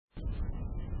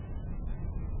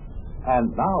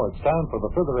And now it's time for the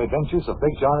further adventures of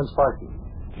Big John and Sparkie.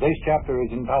 Today's chapter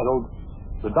is entitled,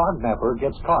 The Dognapper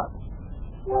Gets Caught.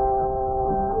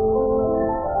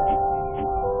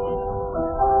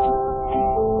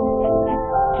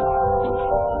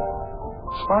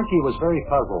 Sparkie was very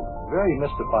puzzled, very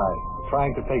mystified,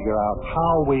 trying to figure out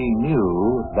how we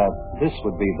knew that this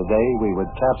would be the day we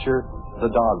would capture the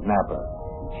Dognapper.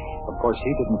 Of course, he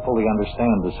didn't fully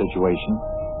understand the situation.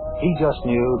 He just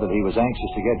knew that he was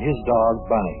anxious to get his dog,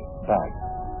 Bunny, back.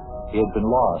 He had been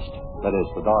lost. That is,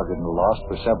 the dog had been lost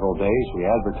for several days. We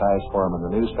advertised for him in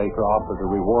the newspaper, offered a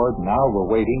reward. Now we're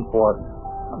waiting for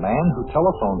a man who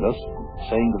telephoned us,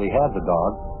 saying that he had the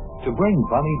dog, to bring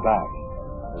Bunny back.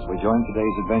 As we join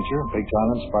today's adventure, Big John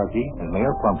and Sparkie and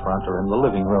Mayor Plumfront are in the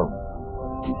living room.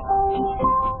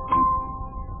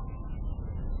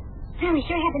 Well, we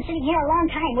sure have been sitting here a long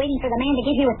time waiting for the man to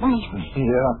give you his money.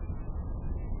 Yeah.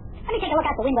 Let me take a look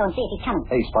out the window and see if he's coming.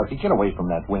 Hey, Sparkie, get away from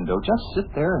that window. Just sit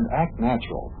there and act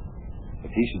natural.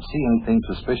 If he should see anything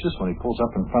suspicious when he pulls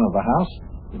up in front of the house,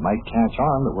 he might catch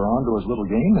on that we're on to his little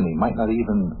game, and he might not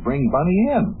even bring Bunny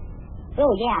in.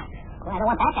 Oh, yeah. Well, I don't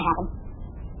want that to happen.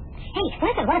 Hey,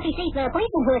 listen, what if he sees the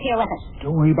policeman who is here with us?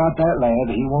 Don't worry about that, lad.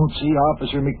 He won't see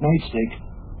Officer McNightstick.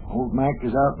 Old Mac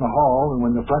is out in the hall, and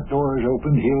when the front door is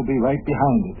opened, he'll be right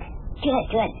behind it. Good,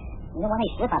 good. We don't want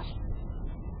any slip-ups.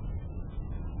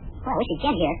 Well, I wish he'd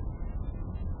get here.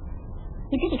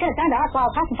 You'd think he could have gone to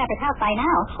Oswald Hossenpepper's house by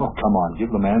now. Oh, come on. Give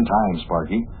the man time,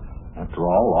 Sparkie. After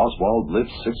all, Oswald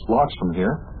lives 6 blocks from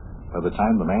here. By the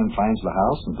time the man finds the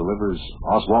house and delivers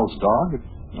Oswald's dog,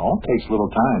 it all takes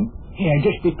little time. Yeah,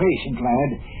 just be patient,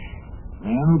 lad.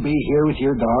 Man will be here with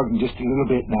your dog in just a little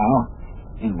bit now.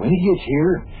 And when he gets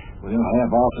here, we'll have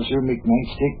Officer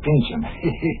McNightstick pinch him.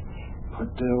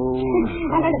 Put the old...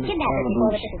 I've heard of kidnappers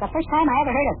before, but this is the first time I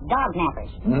ever heard of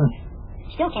Dognappers.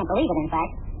 Still can't believe it, in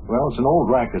fact. Well, it's an old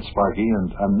racket, Sparkie,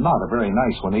 and not a very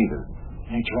nice one either.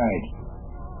 That's right.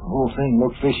 The whole thing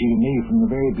looked fishy to me from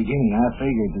the very beginning. I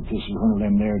figured that this was one of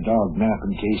them there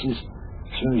dog-napping cases.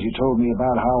 As soon as you told me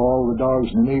about how all the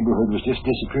dogs in the neighborhood was just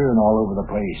disappearing all over the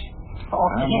place. Oh,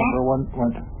 I remember one...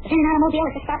 Is there an automobile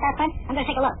that's stopped out front? I'm going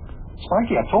to take a look.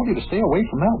 Sparkie, I told you to stay away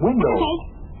from that window.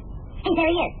 Okay. Hey,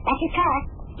 there he is. That's his car.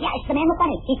 Yeah, it's the man with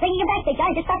Bunny. He's bringing you back, Big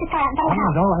John. Just stopped his car out in front of the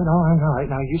house. All right.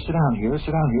 Now, you sit down here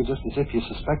just as if you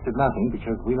suspected nothing,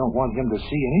 because we don't want him to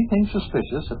see anything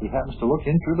suspicious if he happens to look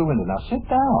in through the window. Now, sit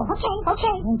down.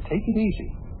 Okay. Oh, take it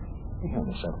easy. Hang on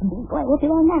a second. Boy, whoop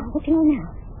you on now.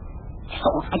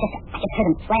 Oh, I just heard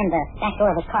him slam the back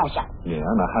door of his car shut. Yeah,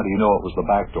 now how do you know it was the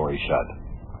back door he shut?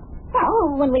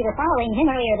 Well, when we were following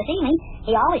him earlier this evening,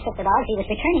 he always took the dogs he was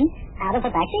returning out of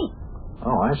the back seat.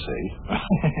 Oh, I see.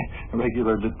 A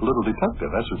regular little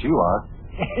detective, that's what you are.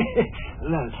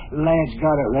 Lad's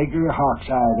got a regular hawk's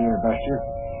eye there, Buster.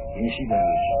 Yes, he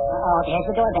does. Oh, there's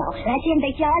the doorbell. That's him,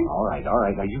 Big John. All right.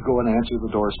 Now, you go and answer the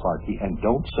door, Sparkie, and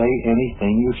don't say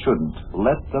anything you shouldn't.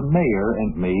 Let the mayor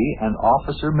and me and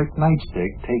Officer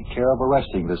McNightstick take care of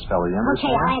arresting this fella, you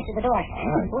understand? Okay, I'll answer the door.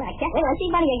 All right. Boy, I can't wait to see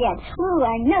Bunny again. Ooh,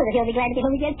 I know that he'll be glad to get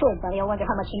home again, too. Bunny, I wonder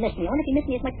how much he missed me. I wonder if he missed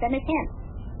me as much as I missed him.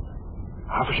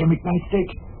 Officer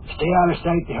McNightstick, stay out of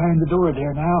sight behind the door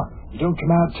there now. You don't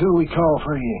come out till we call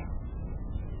for you.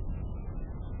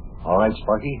 All right,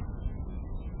 Sparkie.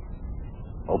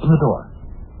 Open the door.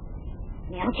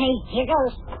 Yeah, okay, here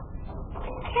goes.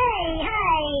 Hey,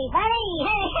 hi, Bunny.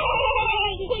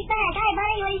 Hey, he's back. Hi,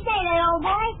 Bunny. What do you say there, old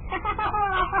boy?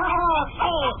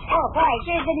 Hey, oh, boy,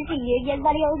 sure good to see you again,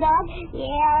 buddy, old dog.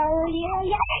 Yeah. Yeah.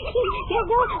 It's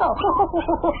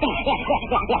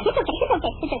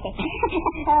okay.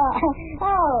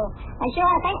 Oh, I sure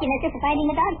want to thank you, mister, for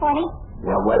finding the dog for me.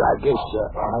 Yeah, well, I guess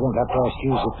I don't have to ask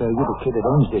you if you're the kid that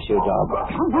owns this here dog.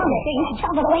 Oh, no, mister, you should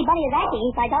tell me the way Bunny is acting.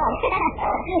 He's my dog. Oh,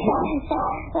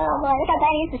 boy, look how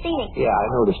bad he is to see me. Yeah, I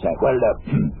noticed that. Well,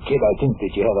 kid, I think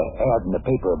that you had an ad in the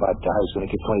paper about how he's going to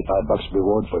get $25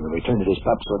 reward for the return of his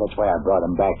pup, so that's why I brought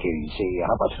him back here. You see,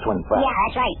 how about the 25? Yeah,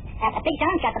 that's right. Big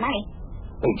John's got the money.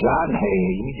 Big John? Hey,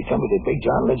 you mean to tell me that Big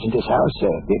John lives in this house?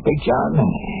 Big John?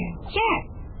 Sure.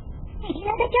 Hey, you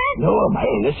know Big John? No,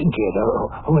 hey, listen, kid.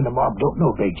 Who in the mob don't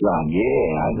know Big John? Yeah,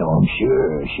 I know him.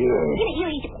 Sure.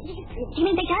 You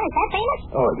mean Big John is that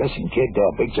famous? Oh, listen, kid.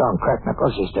 Big John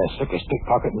Crackknuckles is the slickest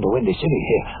pickpocket in the Windy City.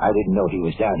 I didn't know he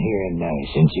was down here in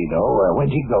Cincy, though. When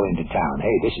did he go into town?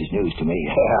 Hey, this is news to me.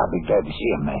 I'll be glad to see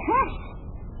him.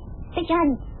 Huh? Big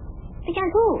John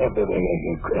who?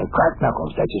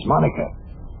 Crackknuckles. That's his moniker.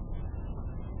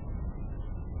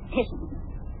 His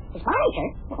moniker?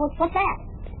 What's that?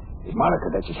 His moniker,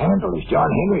 that's his handle. Is John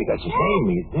Henry. That's his name.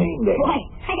 His name there. Boy,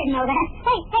 I didn't know that.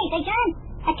 Hey, Big John.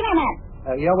 Come here a minute.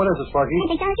 Yeah, what is it, Sparkie?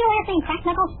 Hey, Big John, is your last name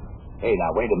Crackknuckles? Hey,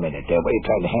 now, wait a minute. What are you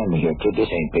trying to hand me here, kid? This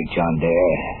ain't Big John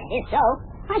there. If so,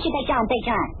 aren't you Big John, Big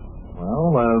John?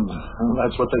 Well,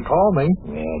 that's what they call me.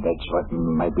 Yeah, that's what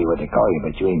might be what they call you,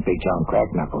 but you ain't Big John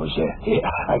Crackknuckles. Yeah,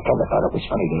 I kind of thought it was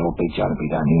funny that old Big John would be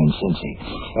down here in Cincy.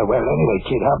 Well, anyway,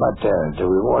 kid, how about the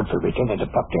reward for returning the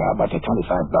pup there? How about the $25?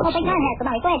 Oh, Big John has the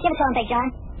money. Go ahead, give it to him, Big John.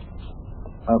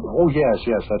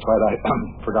 Yes, that's right. I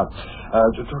forgot.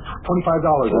 $25, isn't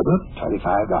it? $25,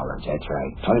 that's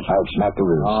right. 25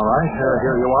 smackaroos. All right,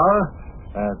 here you are.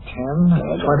 10, 20,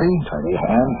 and 5.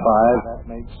 That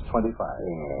makes 25.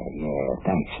 Yeah,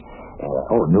 thanks.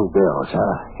 New bills,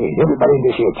 huh? Hey, everybody in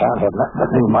this here town have nothing but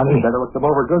new money. Better look them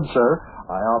over good, sir.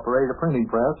 I operate a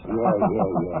printing press. Yeah.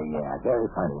 Very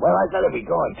funny. Well, I better be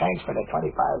going. Thanks for the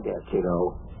 25 there,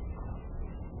 kiddo.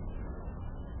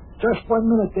 Just 1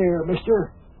 minute there,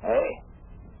 mister. Hey,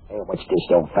 what's this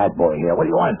old fat boy here? What do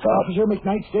you want, Fat? Officer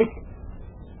McNightstick,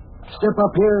 step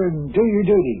up here and do your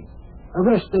duty.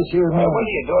 Arrest this here man. What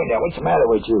are you doing there? What's the matter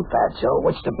with you, Fatso?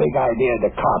 What's the big idea of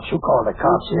the cops? Who called the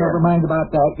cops here? Never mind about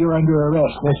that. You're under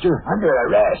arrest, mister. Under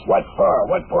arrest? What for?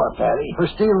 What for, Fatty? For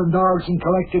stealing dogs and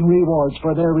collecting rewards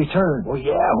for their return. Well,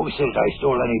 yeah, who says I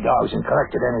stole any dogs and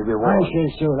collected any rewards? I say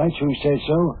so. That's who says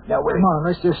so. Now, come on,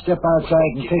 let's just step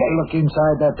outside and take a look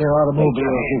inside that there automobile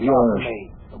of yours.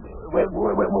 What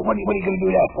are you going to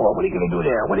do that for? What are you going to do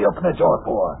there? What do you open the door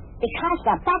for? Because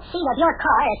the back seat of your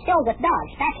car is filled with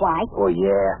dogs, that's why. Oh,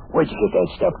 yeah? Where'd you get that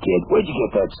stuff, kid? Where'd you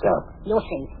get that stuff? You'll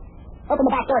see. Open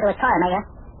the back door to his car, Mayor.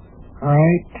 All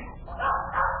right.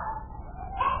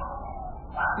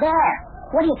 There.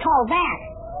 What do you call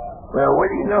that? Well, what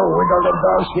do you know? When all them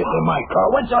dogs getting in my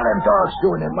car? What's all them dogs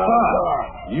doing in my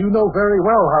car? You know very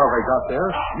well how they got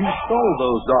there. You stole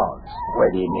those dogs.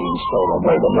 What do you mean, stole them?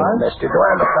 Wait a minute, mister. Do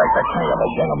I look like the kind of a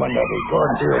gentleman that is going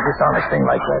to do a dishonest thing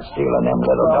like that, stealing them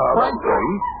little dogs? Frankly,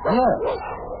 yes.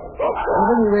 At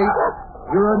any rate,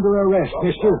 you're under arrest,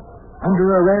 mister.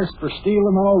 Under arrest for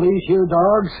stealing all these here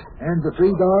dogs, and the 3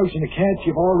 dogs and a cat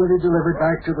you've already delivered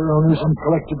back to their owners and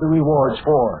collected the rewards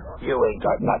for. You ain't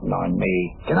got nothing on me.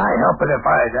 Can I help it if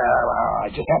I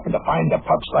just happen to find the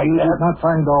pups like you that? You did not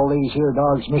find all these here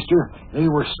dogs, mister. They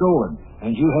were stolen,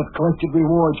 and you have collected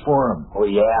rewards for them. Oh,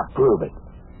 yeah? Prove it.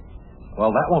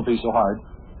 Well, that won't be so hard.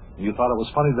 You thought it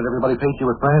was funny that everybody paid you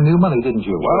with brand new money, didn't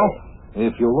you? Well,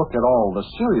 if you look at all the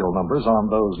serial numbers on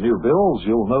those new bills,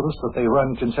 you'll notice that they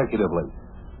run consecutively.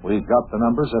 We've got the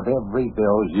numbers of every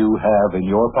bill you have in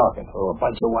your pocket. Oh, a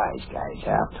bunch of wise guys,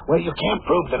 huh? Well, you can't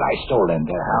prove that I stole them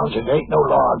there, hounds, and there ain't no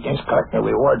law against collecting a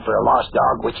reward for a lost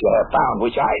dog, which you have found,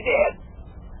 which I did.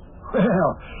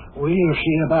 Well, we'll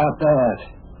see about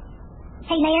that.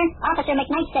 Hey, Mayor, Officer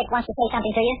McNightstick wants to say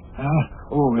something to you.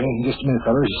 Just a minute,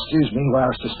 fellas. Excuse me while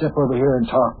I step over here and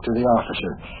talk to the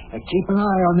officer. Keep an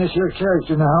eye on this here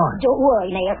character now. Don't worry,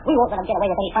 Mayor. We won't let him get away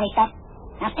with any funny stuff.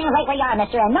 Now stand right where you are,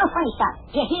 mister, and no funny stuff.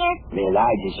 You hear? Well,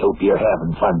 I just hope you're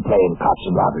having fun playing cops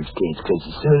and robbers, kids, because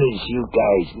as soon as you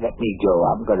guys let me go,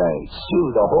 I'm going to sue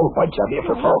the whole bunch of you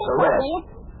for false arrest.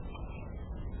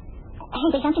 Hey,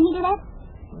 Big John, can you do that?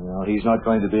 Well, he's not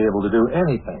going to be able to do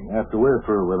anything after we're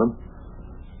through with him.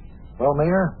 Well,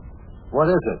 Mayor, what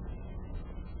is it?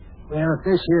 Well, if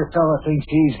this here fella thinks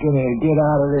he's going to get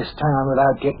out of this town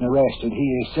without getting arrested, he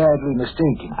is sadly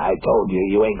mistaken. I told you,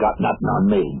 you ain't got nothing on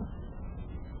me.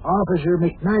 Officer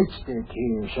McNightstick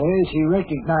here says he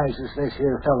recognizes this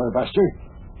here fella, Buster.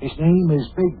 His name is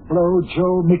Big Blow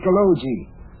Joe Michelozzi.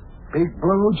 Big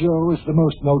Blow Joe is the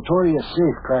most notorious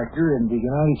safecracker in the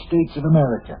United States of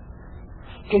America.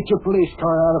 Get your police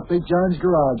car out of Big John's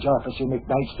garage, Officer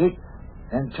McNightstick,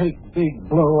 and take Big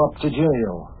Blow up to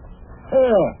jail.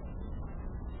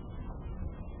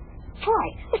 Boy,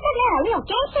 was that man a real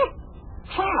gangster?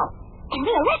 Wow, and we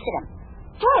arrested him.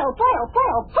 Boy, oh boy, oh boy,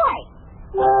 oh boy.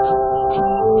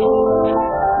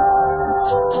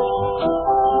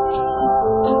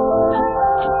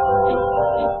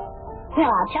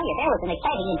 Well, I'll tell you, there was an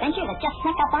exciting adventure that just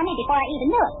snuck up on me before I even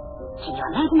knew it. Can you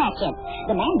imagine that, kid?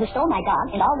 The man who stole my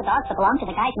dog and all the dogs that belonged to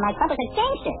the guys in my club was a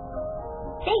gangster.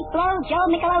 Big Blow Joe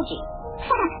Michelozzi.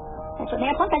 That's what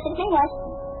Mayor Plumper said his name was.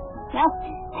 Well,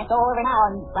 that's all over now,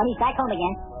 and Bunny's back home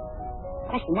again.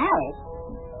 The question now is,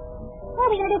 what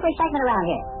are we going to do for excitement around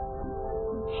here?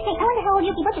 Hey, I wonder how old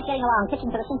Yuki Butcher's getting along pitching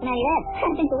for the Cincinnati Reds.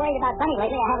 I've been so worried about Bunny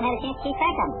lately, I haven't had a chance to keep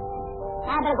track of him.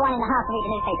 I better go on in the house and read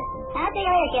the newspaper. I'll see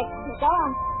you later, kids. Go on.